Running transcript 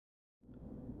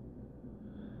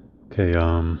Okay,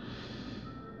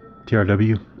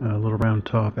 TRW, Little Round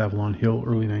Top, Avalon Hill,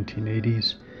 early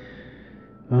 1980s.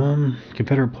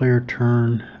 Confederate player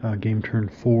turn, game turn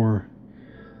 4.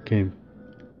 Okay,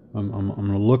 I'm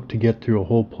gonna look to get through a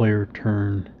whole player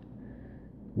turn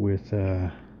with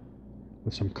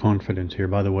some confidence here.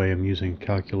 By the way, I'm using a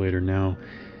calculator now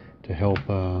to help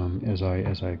as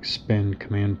I expend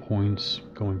command points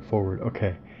going forward.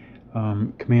 Okay,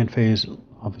 command phase.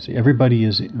 Obviously, everybody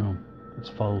is. Let's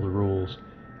follow the rules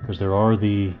because there are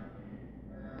the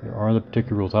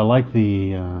particular rules. I like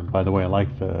the. By the way, I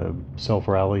like the self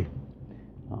rally.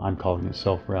 I'm calling it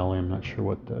self rally. I'm not sure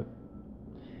what the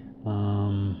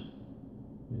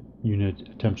unit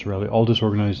attempts to rally. All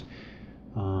disorganized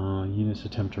units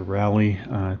attempt to rally.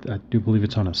 I do believe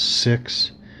it's on a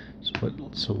 6.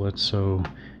 So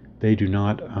they do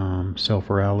not self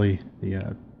rally.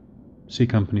 The C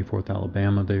Company, 4th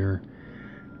Alabama there.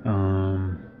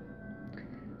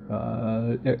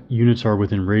 Units are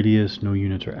within radius. No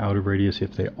units are out of radius.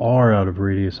 If they are out of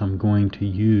radius, I'm going to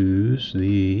use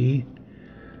the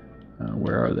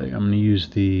where are they? I'm going to use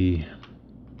the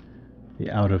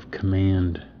out of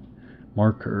command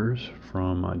markers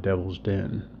from Devil's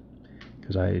Den,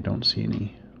 because I don't see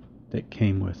any that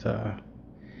came with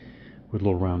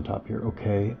Little Round Top here.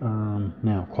 Okay,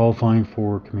 now qualifying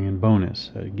for command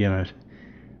bonus. Again, I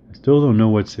still don't know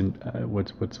what's in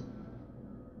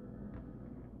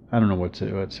I don't know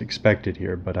what's expected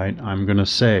here, but I'm gonna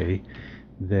say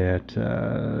that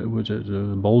was it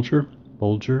Bulger?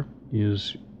 Bulger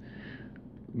is,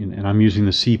 and I'm using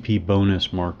the CP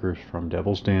bonus markers from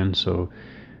Devil's Den. So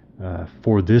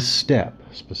for this step,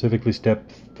 specifically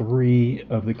step 3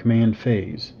 of the command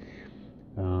phase,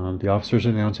 the officers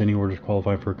announce any orders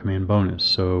qualify for a command bonus.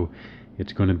 So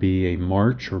it's going to be a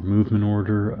march or movement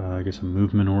order. I guess a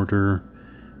movement order.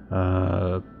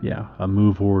 Yeah, a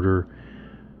move order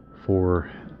for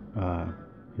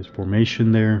his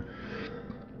formation there.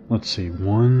 Let's see,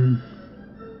 one.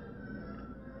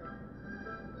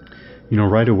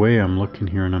 Right away I'm looking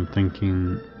here and I'm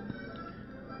thinking,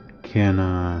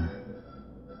 can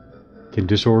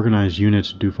disorganized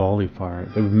units do volley fire?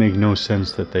 It would make no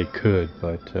sense that they could,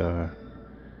 but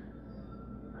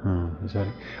is that?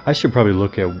 I should probably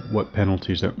look at what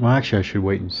penalties are. Well, actually, I should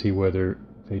wait and see whether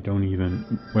they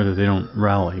don't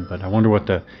rally. But I wonder what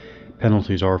the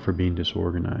penalties are for being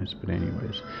disorganized. But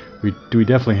anyways, we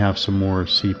definitely have some more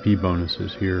CP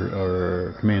bonuses here,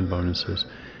 or command bonuses.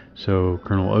 So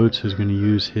Colonel Oates is going to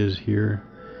use his here.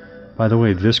 By the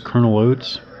way, this Colonel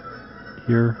Oates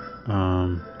here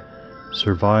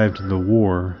survived the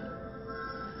war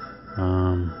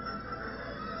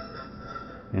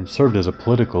and served as a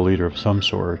political leader of some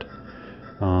sort.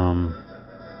 So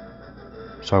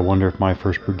I wonder if my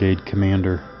 1st Brigade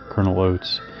commander, Colonel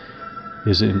Oates,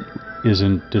 isn't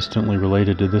distantly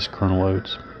related to this Colonel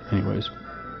Oates. Anyways,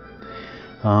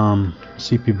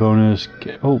 CP bonus.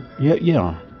 Oh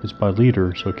yeah, it's by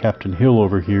leader. So Captain Hill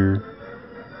over here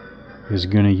is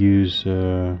going to use.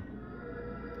 So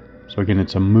again,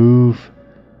 it's a move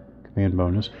command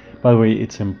bonus. By the way,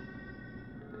 it's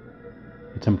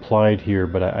implied here,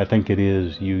 but I think it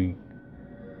is. You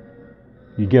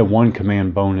get 1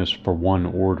 command bonus for 1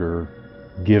 order,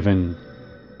 given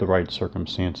the right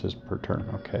circumstances per turn.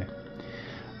 Okay.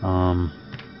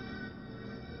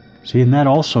 See, and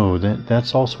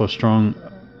that's also a strong.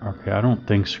 Okay, I don't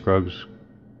think Scruggs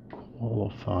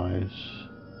qualifies.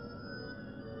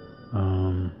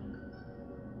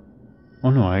 Oh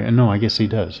no, I guess he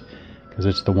does, because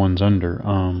it's the ones under.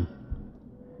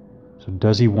 So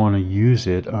does he want to use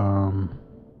it? No,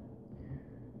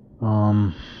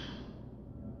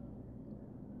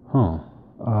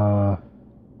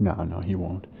 he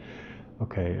won't.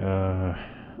 Okay.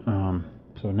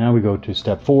 So now we go to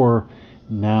step 4.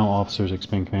 Now officers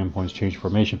expend command points, change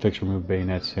formation, fix, remove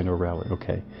bayonets, and or rally.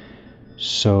 Okay.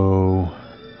 So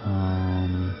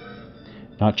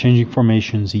not changing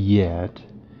formations yet.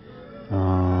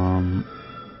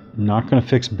 Not going to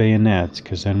fix bayonets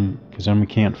because then we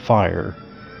can't fire.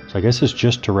 So I guess it's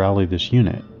just to rally this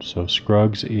unit. So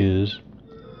Scruggs is,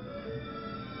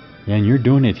 and you're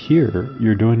doing it here.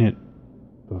 You're doing it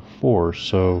before.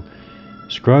 So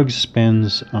Scruggs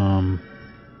spends 5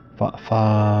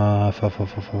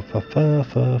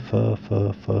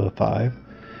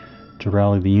 to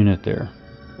rally the unit there.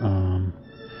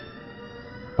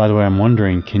 By the way, I'm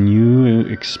wondering, can you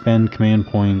expend command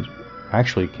points?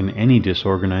 Actually, can any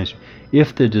disorganized,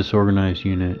 if the disorganized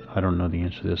unit, I don't know the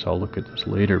answer to this, I'll look at this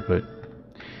later, but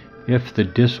if the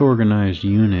disorganized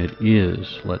unit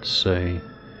is, let's say,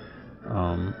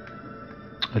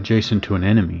 adjacent to an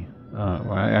enemy,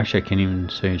 well, actually I can't even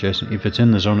say adjacent. If it's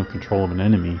in the zone of control of an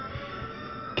enemy,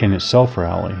 can it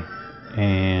self-rally?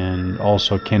 And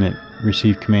also, can it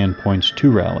receive command points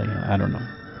to rally? I don't know.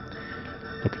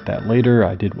 Look at that later.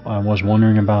 I was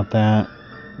wondering about that.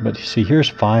 But you see, here's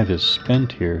 5 is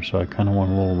spent here, so I kind of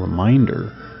want a little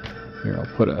reminder. Here,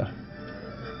 I'll put a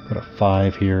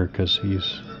 5 here because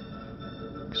he's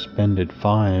expended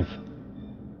 5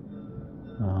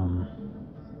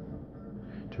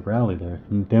 to rally there.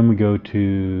 And then we go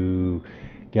to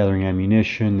gathering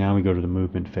ammunition. Now we go to the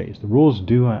movement phase. The rules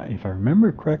do, if I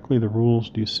remember correctly, the rules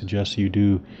do suggest you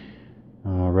do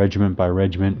regiment by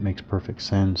regiment. Makes perfect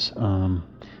sense.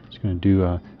 Just going to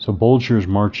do so Bolger is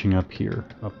marching up here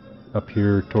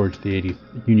towards the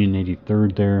Union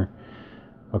 83rd there.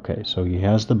 Okay, so he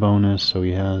has the bonus, so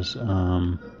he has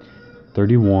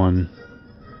 31.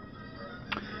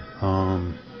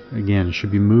 Again, it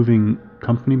should be moving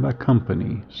company by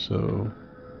company, so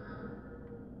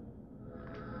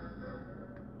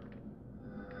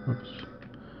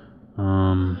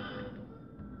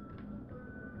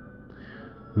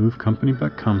move company by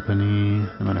company,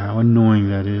 no matter how annoying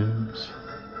that is.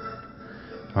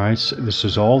 Alright, so this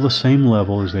is all the same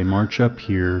level as they march up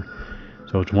here.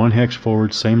 So it's 1 hex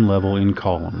forward, same level in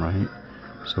column, right?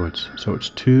 So it's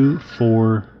 2,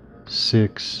 4,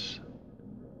 6.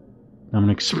 I'm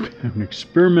gonna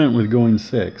experiment with going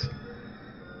 6.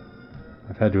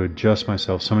 I've had to adjust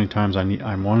myself so many times. I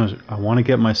want to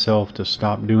get myself to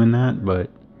stop doing that, but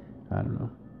I don't know.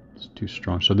 It's too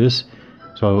strong. So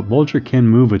Bolger can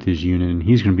move with his unit, and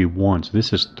he's going to be 1. So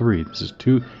this is 3. This is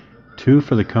 2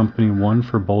 for the company, 1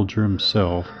 for Bolger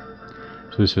himself.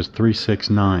 So this is 3, 6,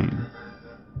 9.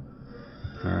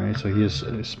 Alright, so he has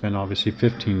spent obviously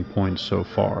 15 points so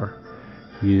far.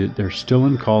 They're still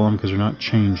in column because they're not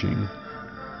changing.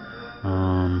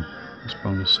 This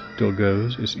bonus still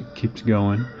goes. It keeps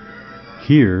going.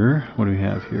 Here, what do we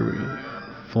have here? We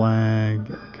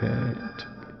flag. Okay.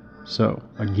 So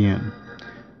again,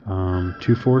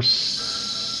 2, 4,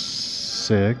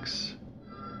 6.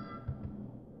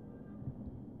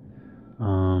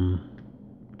 2,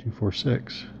 4,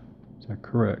 6. Is that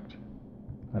correct?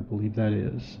 I believe that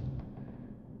is.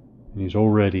 And he's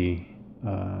already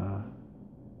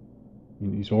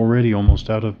almost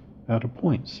out of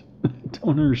points. I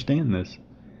don't understand this.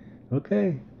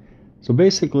 Okay. So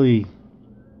basically,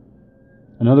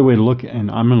 another way to look at, and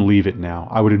I'm going to leave it now.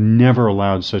 I would have never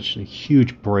allowed such a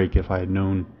huge break if I had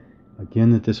known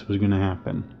again that this was going to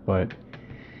happen. But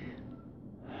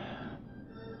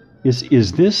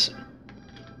is this,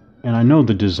 and I know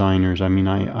the designers, I mean,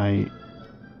 I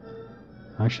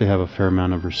actually have a fair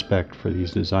amount of respect for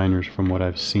these designers from what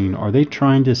I've seen. Are they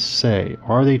trying to say,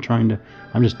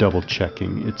 I'm just double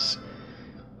checking. It's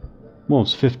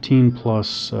 15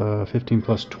 plus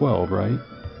 12, right?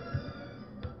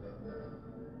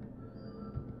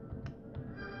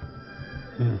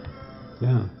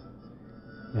 Yeah.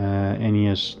 And he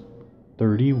has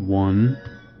 31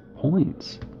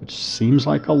 points, which seems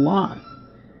like a lot.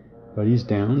 But he's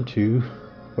down to,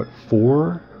 what,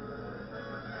 4?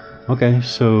 Okay,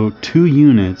 so 2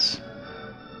 units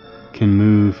can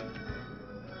move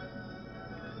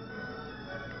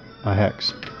a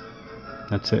hex.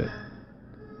 That's it.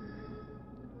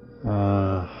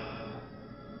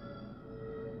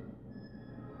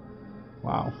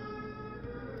 Wow.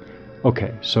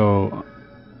 Okay, so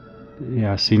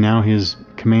yeah, see now his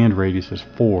command radius is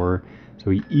 4, so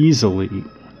he easily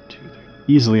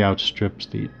outstrips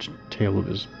the tail of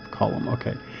his column.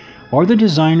 Okay. Are the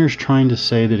designers trying to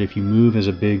say that if you move as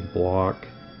a big block,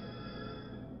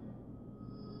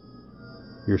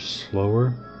 you're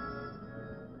slower?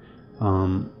 I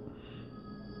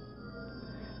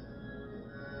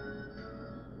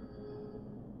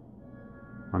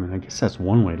mean, I guess that's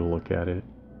one way to look at it.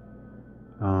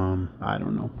 I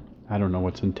don't know. I don't know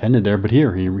what's intended there, but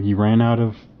here he ran out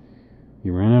of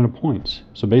points.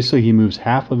 So basically, he moves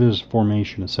half of his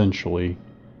formation essentially,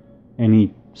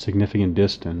 any significant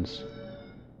distance,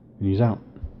 and he's out.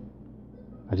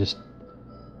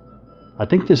 I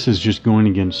think this is just going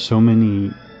against so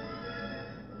many.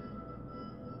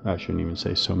 I shouldn't even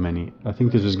say so many. I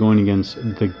think this is going against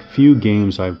the few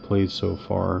games I've played so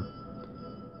far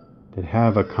that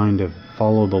have a kind of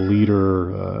follow the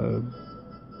leader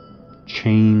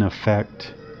chain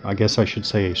effect. I guess I should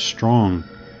say a strong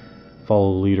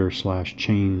follow the leader /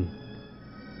 chain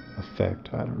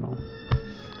effect. I don't know.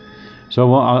 So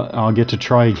well, I'll get to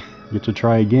try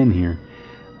again here.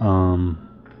 All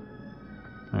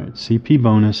right, CP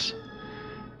bonus.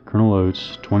 Colonel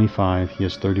Oates 25. He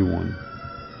has 31.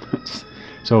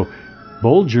 So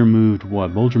Bolger moved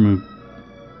what? Bolger moved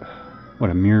what?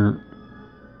 A mere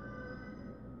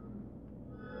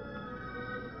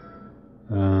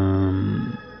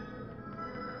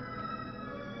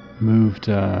Moved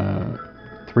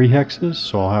 3 hexes,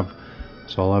 so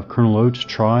I'll have Colonel Oates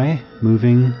try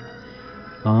moving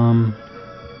 2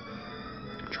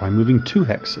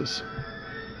 hexes.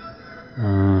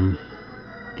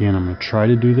 Again, I'm going to try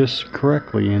to do this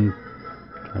correctly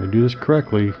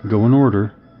go in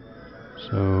order.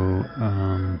 So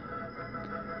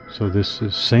so this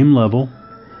is same level.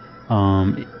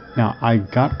 Now I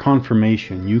got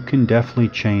confirmation you can definitely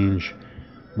change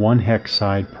 1 hex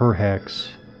side per hex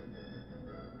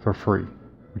for free,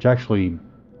 which actually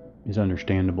is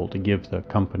understandable to give the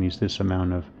companies this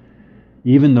amount of,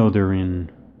 even though they're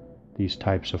in these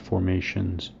types of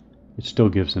formations, it still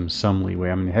gives them some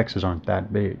leeway. I mean, the hexes aren't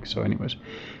that big. So anyways,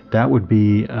 that would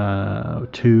be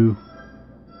 2,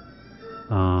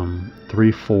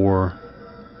 3, 4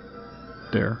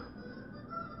 there.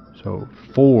 So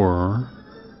 4,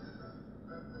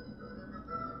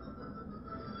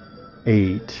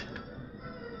 8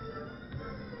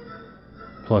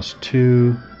 plus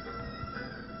 2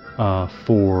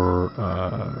 for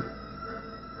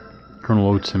Colonel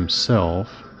Oates himself.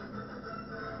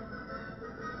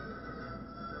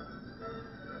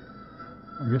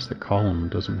 I guess the column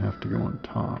doesn't have to go on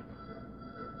top.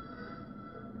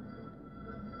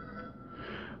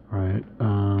 Alright,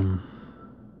 I'll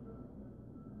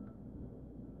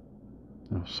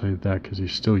save that because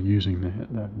he's still using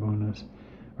that bonus.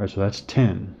 Alright, so that's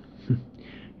 10.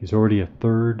 He's already a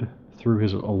third through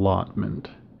his allotment.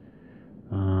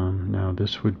 Now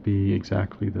this would be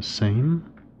exactly the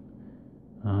same.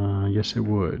 Yes, it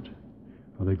would.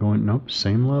 Are they going? Nope,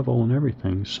 same level and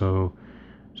everything. So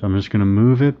I'm just going to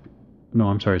move it. No,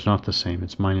 I'm sorry, it's not the same.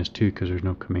 It's -2 because there's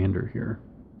no commander here.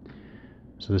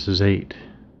 So this is 8.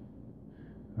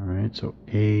 All right, so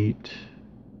 8.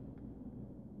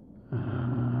 All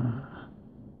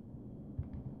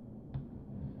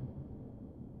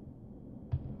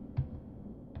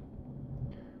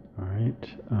right.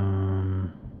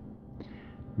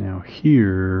 Now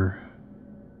here,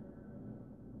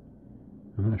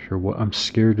 I'm not sure what. I'm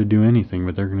scared to do anything,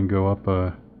 but they're going to go up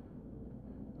a.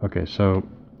 Okay, so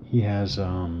he has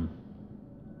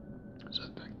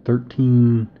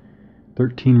 13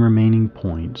 remaining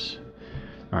points.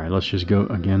 All right, let's just go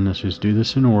again. Let's just do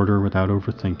this in order without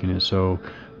overthinking it. So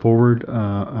forward,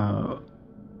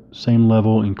 same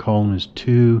level in column is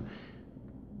 2,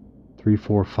 3,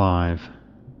 4, 5.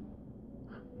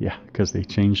 Yeah, because they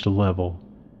changed the level.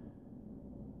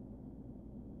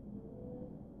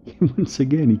 Once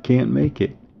again, he can't make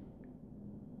it.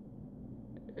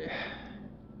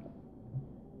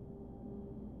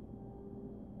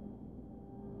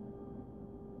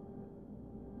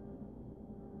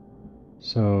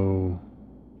 So,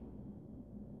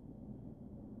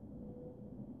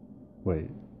 wait,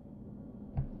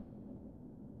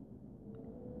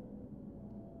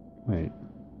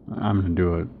 I'm going to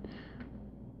do it,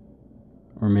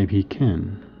 or maybe he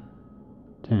can,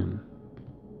 10,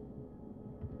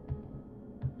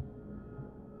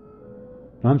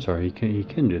 I'm sorry, he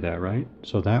can do that, right?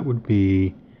 So that would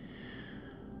be,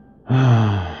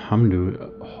 I'm going to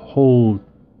do a whole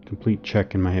complete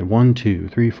check in my head. 1, 2,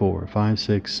 3, 4, 5,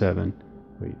 6, 7.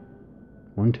 Wait.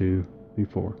 1, 2, 3,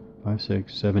 4, 5,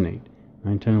 6, 7, 8,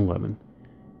 9, 10, 11,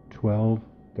 12,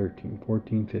 13,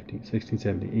 14, 15, 16,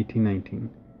 17, 18, 19,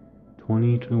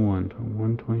 20, 21,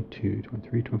 21, 22,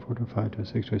 23, 24, 25,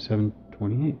 26, 27,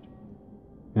 28.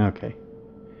 Okay.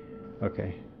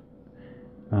 Okay.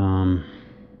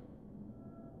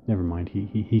 Never mind.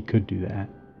 He could do that.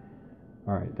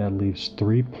 All right. That leaves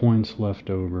 3 points left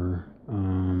over.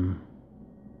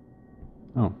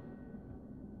 Oh,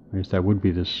 I guess that would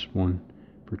be this one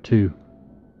for 2.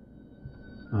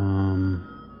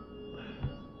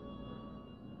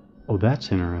 Oh,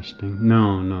 that's interesting.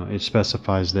 No, it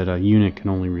specifies that a unit can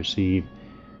only receive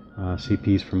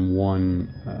CPs from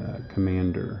 1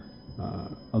 commander.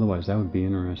 Otherwise, that would be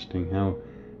interesting how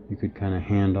you could kind of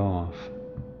hand off.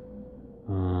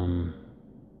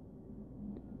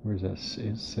 Where's that?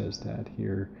 It says that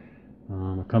here.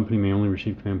 A company may only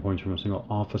receive command points from a single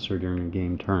officer during a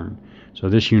game turn. So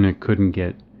this unit couldn't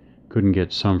get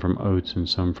some from Oates and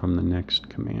some from the next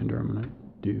commander. I'm gonna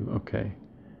do okay.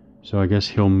 So I guess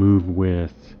he'll move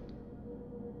with.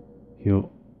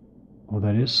 Oh,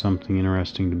 that is something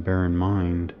interesting to bear in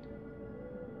mind.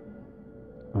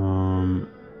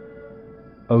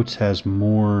 Oates has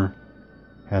more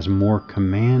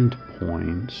command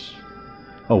points.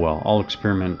 Oh well, I'll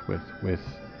experiment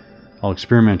I'll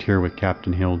experiment here with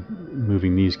Captain Hill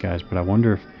moving these guys, but I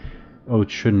wonder if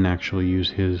Oates shouldn't actually use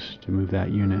his to move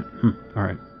that unit.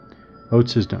 Alright.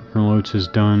 Oates is done. Colonel Oates is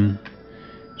done.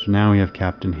 So now we have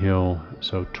Captain Hill.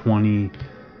 So 20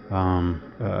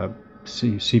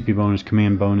 CP bonus,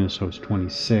 command bonus, so it's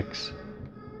 26.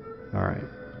 All right.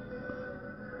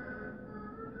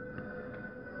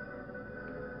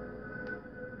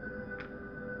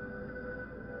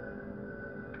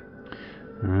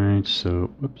 All right,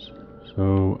 so, whoops.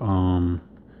 So,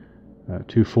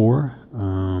 2-4.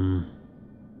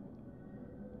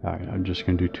 All right, I'm just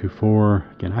going to do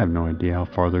 2-4. Again, I have no idea how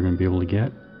far they're going to be able to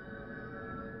get.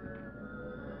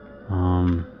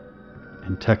 And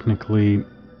technically,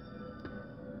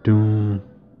 doom,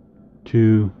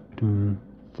 2, doom,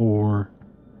 4.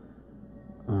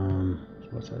 So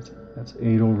what's that? That's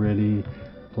 8 already,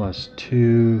 plus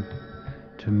 2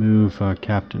 to move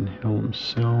Captain Hill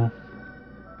himself.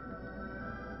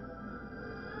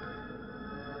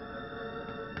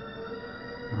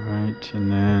 Alright,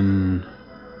 and then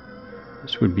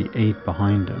this would be 8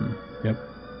 behind him. Yep.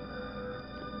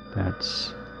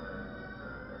 That's...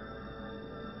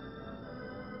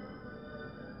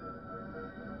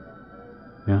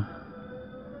 yeah.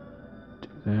 Do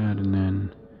that, and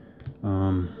then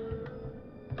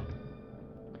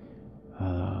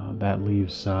that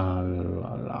leaves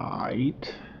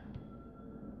light.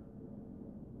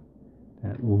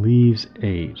 That leaves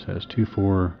 8. So that's 2,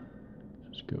 4.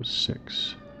 Let's go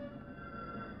 6.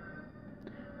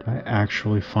 Did I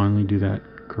actually finally do that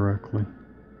correctly?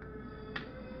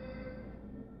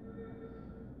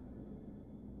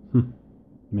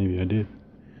 Maybe I did.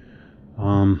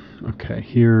 Okay,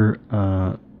 here,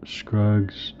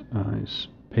 Scruggs is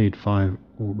paid 5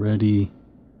 already.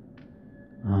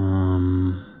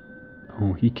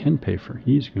 Oh, he can pay for,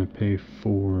 he's going to pay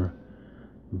for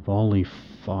volley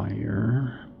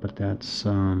fire, but that's,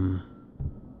 but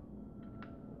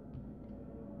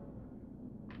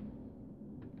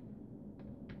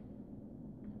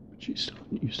you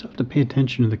still have to pay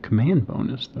attention to the command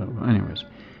bonus, though. Anyways,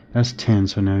 that's 10,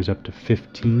 so now he's up to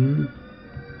 15.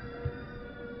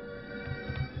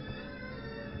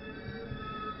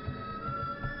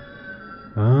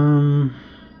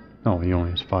 Oh, he only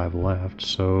has 5 left,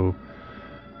 so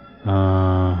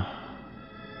I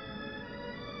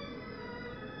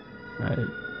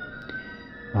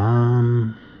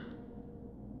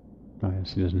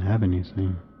guess he doesn't have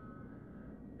anything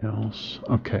else.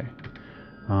 Okay.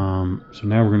 So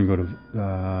now we're going to go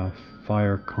to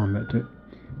fire combat. Try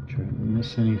to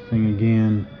miss anything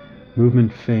again.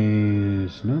 Movement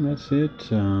phase. No, that's it.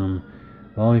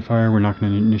 Volley fire. We're not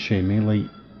going to initiate melee.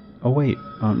 Oh wait.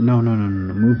 No.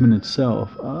 Movement itself.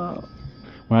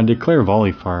 When I declare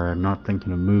volley fire, I'm not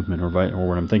thinking of movement, or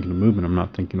when I'm thinking of movement, I'm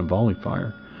not thinking of volley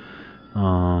fire.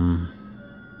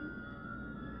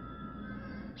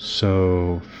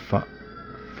 So 5.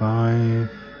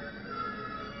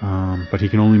 But he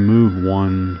can only move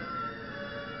 1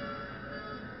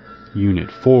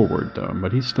 unit forward, though.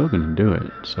 But he's still going to do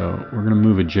it. So we're going to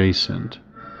move adjacent.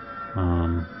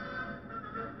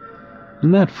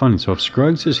 Isn't that funny? So if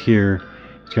Scruggs is here,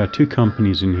 he's got 2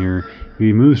 companies in here. If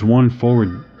he moves 1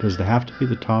 forward, does it have to be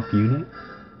the top unit?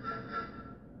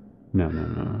 No.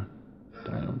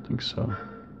 I don't think so.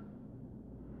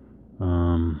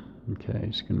 Okay,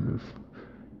 he's going to move.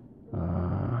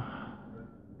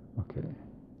 Okay.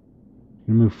 He's going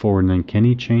to move forward, and then can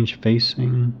he change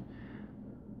facing?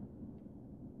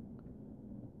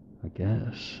 I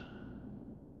guess.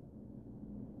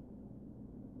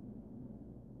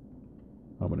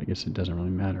 Oh, but I guess it doesn't really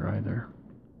matter either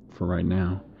for right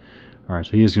now. Alright,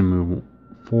 so he is going to move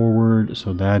forward.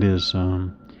 So that is,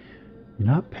 you're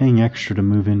not paying extra to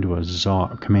move into a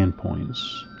command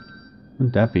points.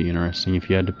 Wouldn't that be interesting if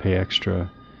you had to pay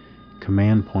extra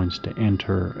command points to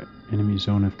enter enemy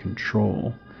zone of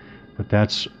control? But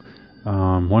that's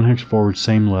 1 hex forward,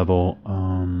 same level,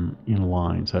 in a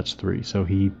line. So that's 3. So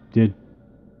he did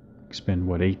expend,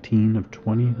 what, 18 of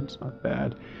 20? That's not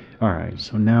bad. Alright,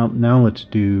 so now let's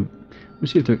see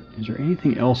if is there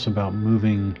anything else about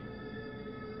moving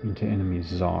into enemy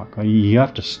Zoc. You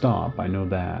have to stop, I know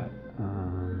that.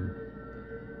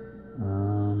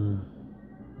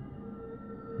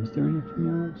 Is there anything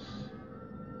else?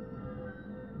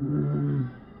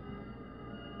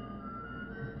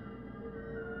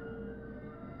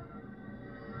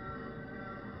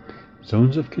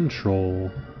 Zones of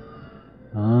control.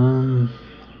 You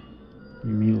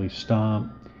immediately stop.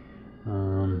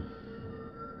 I'm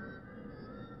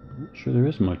not sure there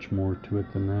is much more to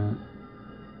it than that.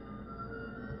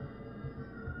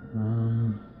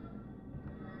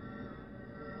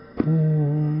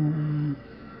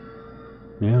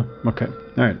 Yeah, okay.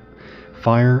 Alright.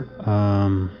 Fire.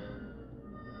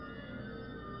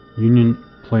 Union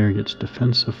player gets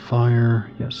defensive fire.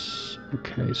 Yes.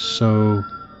 Okay, so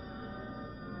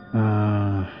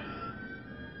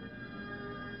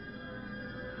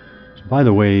By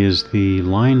the way, is the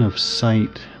line of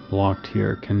sight blocked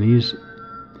here? Can these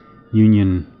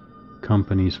Union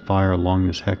companies fire along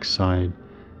this hex side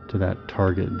to that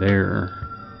target there?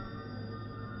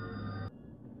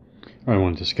 I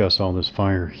want to discuss all this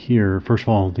fire here. First of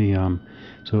all,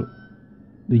 so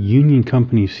the Union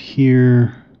companies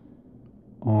here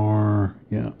are,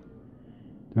 yeah,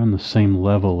 they're on the same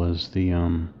level as the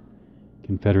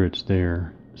Confederates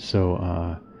there.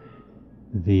 So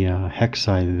the hex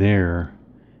side there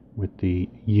with the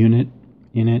unit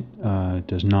in it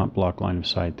does not block line of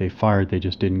sight. They fired, they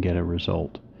just didn't get a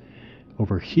result.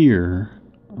 Over here,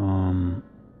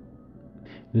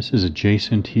 this is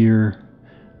adjacent here.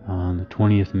 The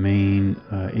 20th Maine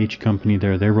H Company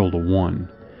there, they rolled a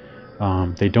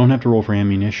 1. They don't have to roll for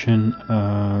ammunition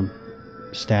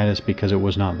status because it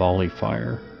was not volley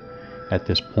fire at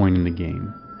this point in the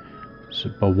game. So,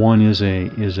 but 1 is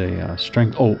a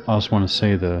strength. Oh, I also want to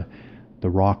say the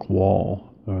rock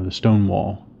wall or the stone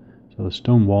wall. So the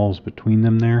stone walls between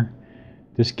them there.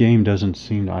 This game doesn't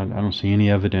seem. I don't see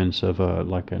any evidence of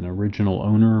like an original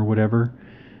owner or whatever.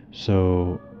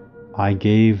 So I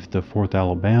gave the 4th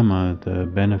Alabama the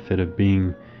benefit of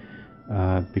being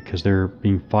because they're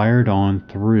being fired on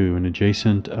through an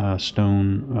adjacent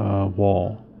stone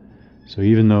wall. So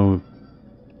even though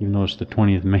it's the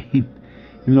 20th Maine,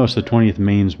 even though it's the 20th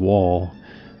Maine's wall,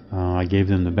 I gave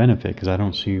them the benefit because I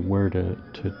don't see where to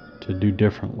do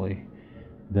differently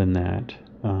than that.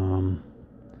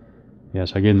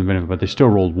 Yes, I gave them the benefit, but they still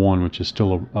rolled 1, which is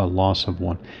still a loss of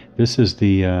 1. This is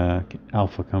the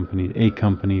Alpha Company, A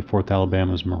Company, 4th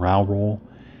Alabama's morale roll.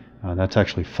 That's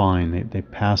actually fine. They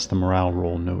passed the morale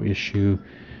roll, no issue.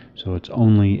 So it's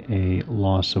only a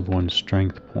loss of 1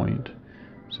 strength point.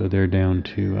 So they're down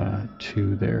to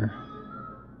 2 there.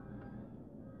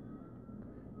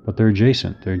 But they're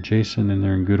adjacent. They're adjacent and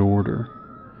they're in good order.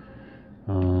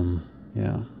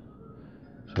 Yeah.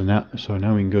 So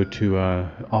now we can go to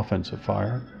offensive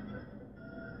fire.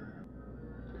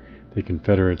 The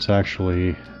Confederates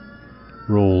actually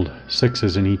rolled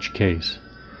 6s in each case.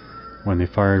 When they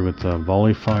fired with the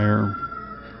volley fire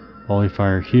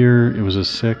here, it was a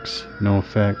 6, no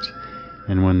effect.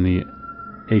 And when the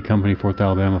A Company, 4th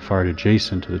Alabama, fired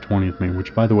adjacent to the 20th Maine,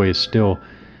 which by the way is still,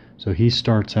 so he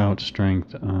starts out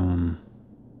strength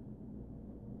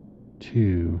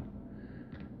 2.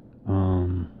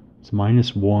 It's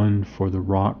 -1 for the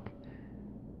rock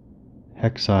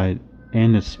hex side,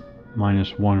 and it's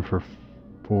 -1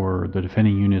 for the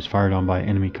defending units fired on by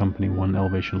enemy company 1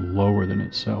 elevation lower than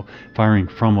itself, firing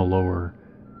from a lower.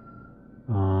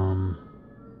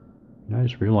 I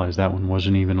just realized that one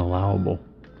wasn't even allowable.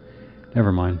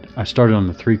 Never mind. I started on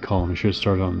the 3 column. I should have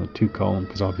started on the 2 column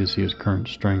because obviously his current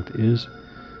strength is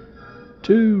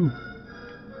 2.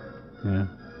 Yeah.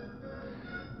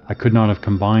 I could not have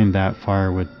combined that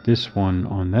fire with this one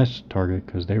on this target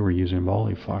because they were using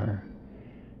volley fire.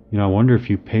 You know, I wonder if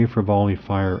you pay for volley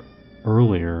fire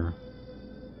earlier.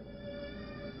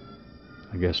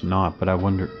 I guess not, but I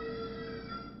wonder.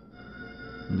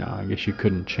 No, I guess you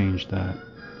couldn't change that.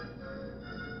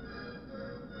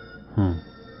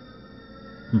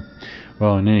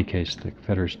 Well, in any case, the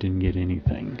Confederates didn't get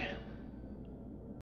anything.